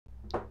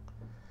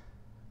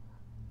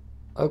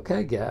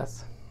Okay,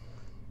 guys,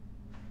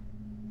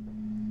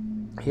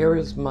 here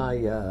is my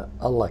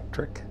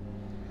electric.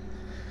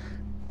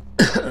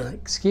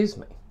 Excuse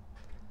me.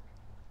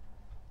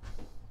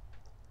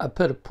 I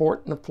put a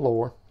port in the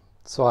floor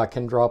so I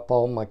can drop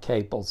all my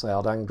cables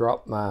out. I can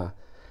drop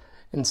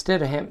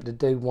instead of having to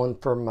do one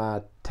for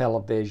my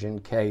television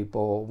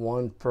cable,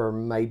 one for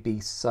maybe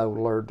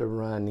solar to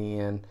run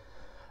in,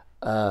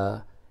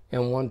 and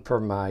one for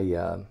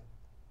my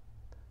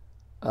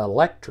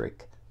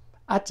electric,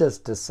 I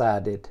just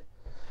decided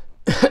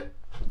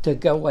to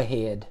go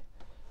ahead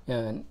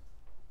and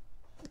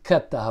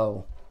cut the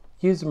hole,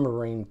 use a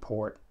marine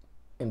port,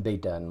 and be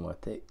done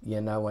with it,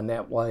 and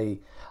that way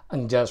I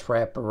can just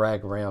wrap a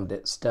rag around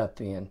it, stuff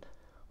in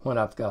when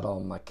I've got all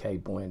my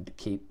cable in to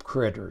keep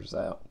critters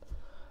out.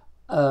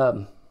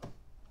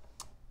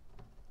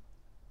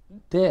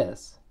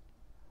 This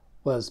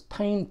was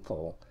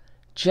painful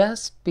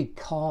just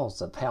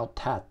because of how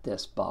tight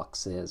this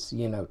box is,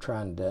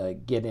 trying to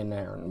get in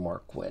there and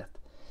work with.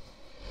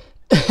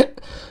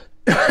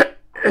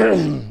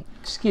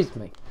 Excuse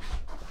me.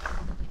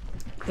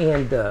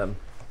 And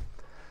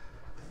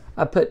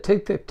I put two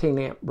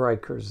 15-amp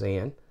breakers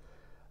in,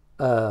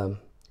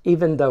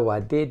 even though I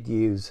did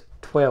use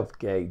 12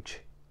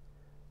 gauge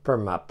for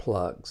my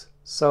plugs.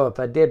 So if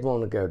I did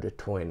want to go to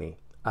 20,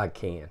 I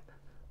can.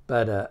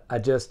 But I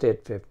just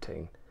did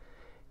 15.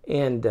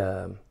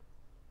 And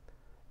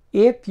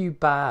if you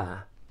buy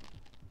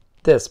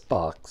this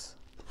box,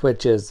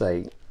 which is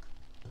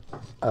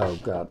oh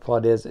God,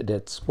 what is it?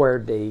 It's Square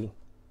D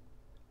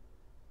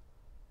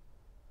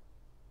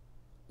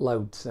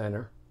Load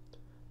Center.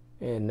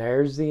 And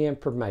there's the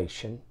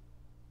information,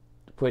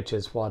 which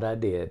is what I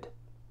did.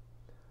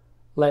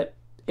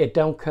 It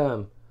don't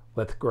come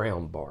with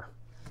ground bar,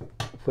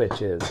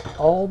 which is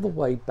all the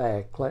way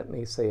back. Let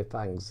me see if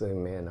I can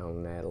zoom in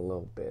on that a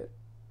little bit.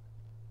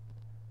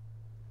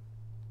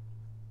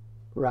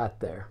 Right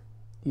there.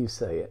 You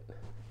see it.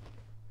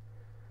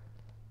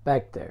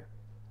 Back there.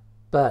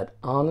 But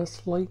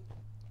honestly,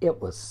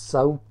 it was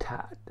so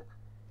tight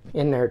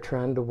in there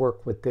trying to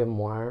work with them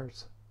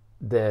wires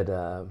that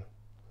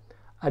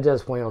I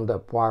just wound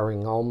up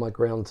wiring all my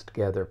grounds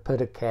together, put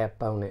a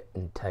cap on it,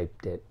 and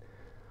taped it.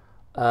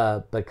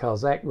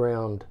 Because that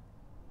ground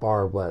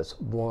bar was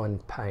one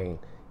pain.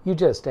 You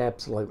just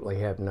absolutely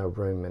have no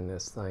room in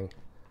this thing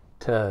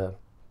to,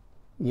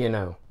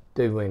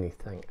 do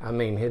anything. I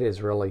mean, it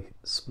is really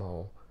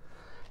small.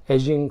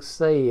 As you can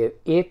see,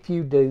 if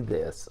you do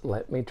this,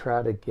 let me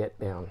try to get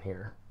down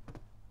here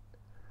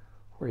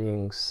where you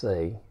can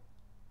see.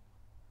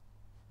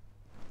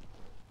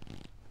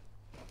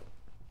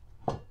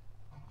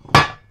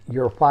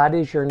 Your white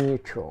is your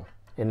neutral,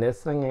 and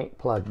this thing ain't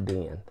plugged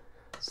in.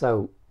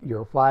 So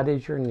your white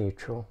is your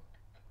neutral,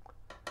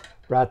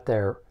 right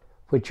there,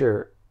 which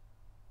your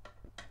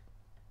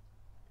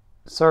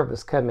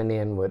service coming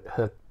in would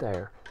hook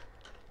there.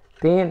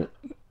 Then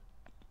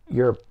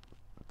your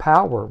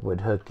power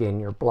would hook in,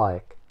 your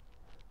black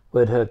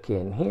would hook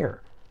in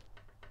here.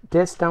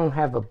 This don't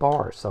have a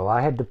bar, so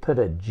I had to put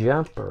a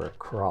jumper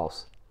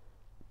across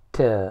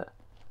to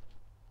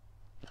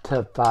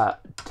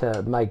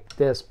make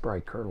this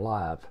breaker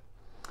live.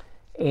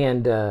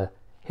 And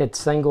it's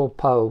single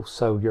pole,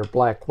 so your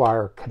black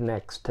wire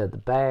connects to the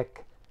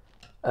back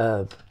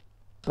of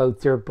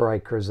both your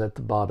breakers. At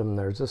the bottom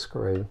there's a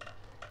screw,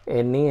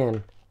 and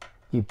then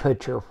you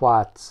put your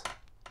whites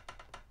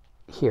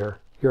here,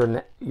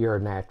 your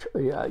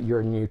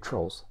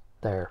neutrals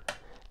there,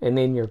 and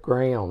then your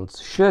grounds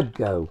should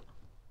go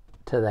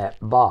to that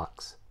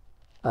box,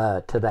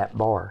 to that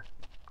bar,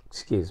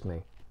 excuse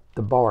me,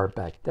 the bar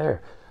back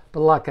there.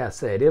 But like I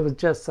said, it was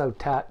just so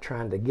tight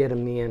trying to get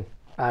them in,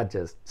 I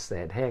just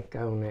said heck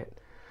on it.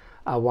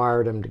 I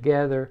wired them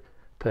together,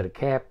 put a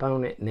cap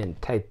on it, and then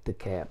taped the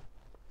cap.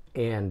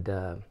 And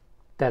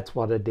that's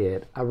what I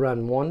did. I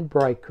run one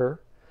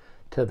breaker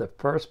to the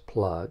first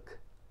plug,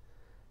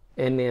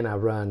 and then I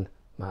run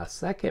my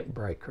second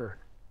breaker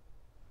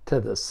to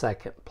the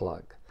second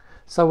plug.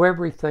 So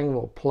everything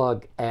will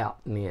plug out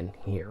and in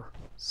here.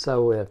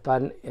 So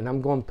and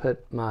I'm going to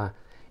put my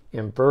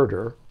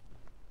inverter.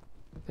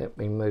 Let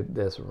me move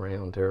this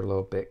around here a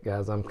little bit,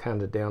 guys. I'm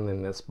kind of down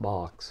in this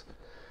box.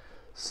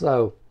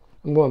 So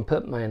I'm going to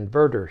put my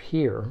inverter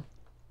here.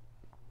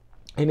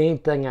 And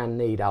anything I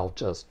need, I'll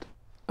just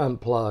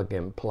unplug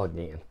and plug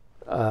in.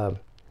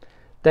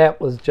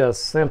 That was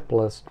just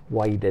simplest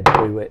way to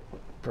do it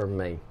for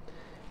me.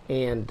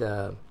 And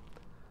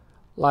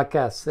like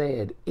I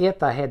said,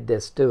 if I had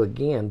this do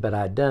again, but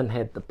I done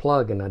had the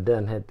plug and I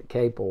done had the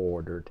cable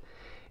ordered,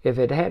 if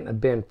it hadn't have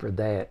been for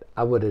that,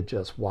 I would have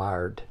just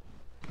wired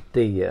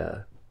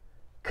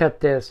cut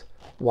this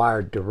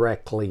wire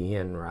directly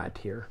in right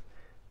here.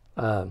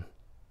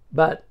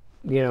 But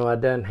I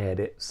done had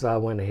it, so I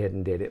went ahead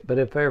and did it. But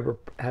if I ever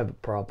have a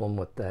problem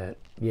with that,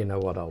 you know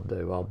what I'll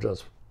do. I'll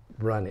just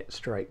run it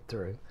straight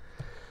through.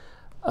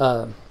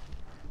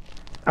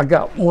 I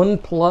got one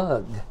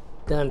plug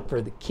done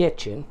for the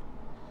kitchen,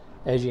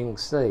 as you can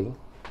see.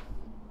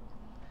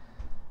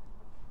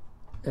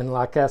 And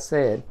like I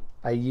said,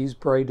 I use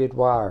braided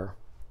wire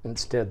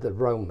instead of the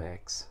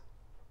Romex.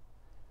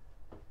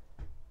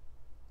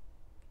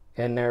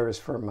 And there is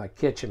for my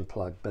kitchen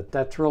plug, but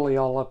that's really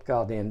all I've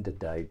got in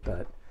today.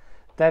 But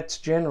that's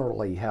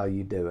generally how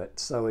you do it.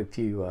 So if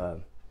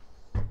you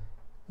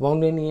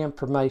want any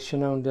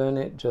information on doing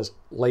it, just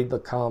leave a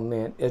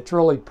comment. It's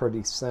really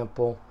pretty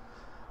simple.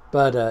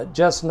 But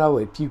just know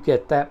if you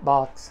get that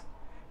box,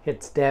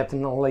 it's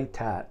definitely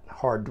tight,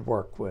 hard to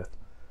work with.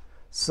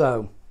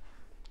 So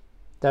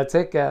that's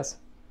it, guys.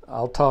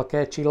 I'll talk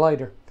at you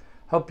later.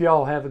 Hope you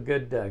all have a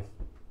good day.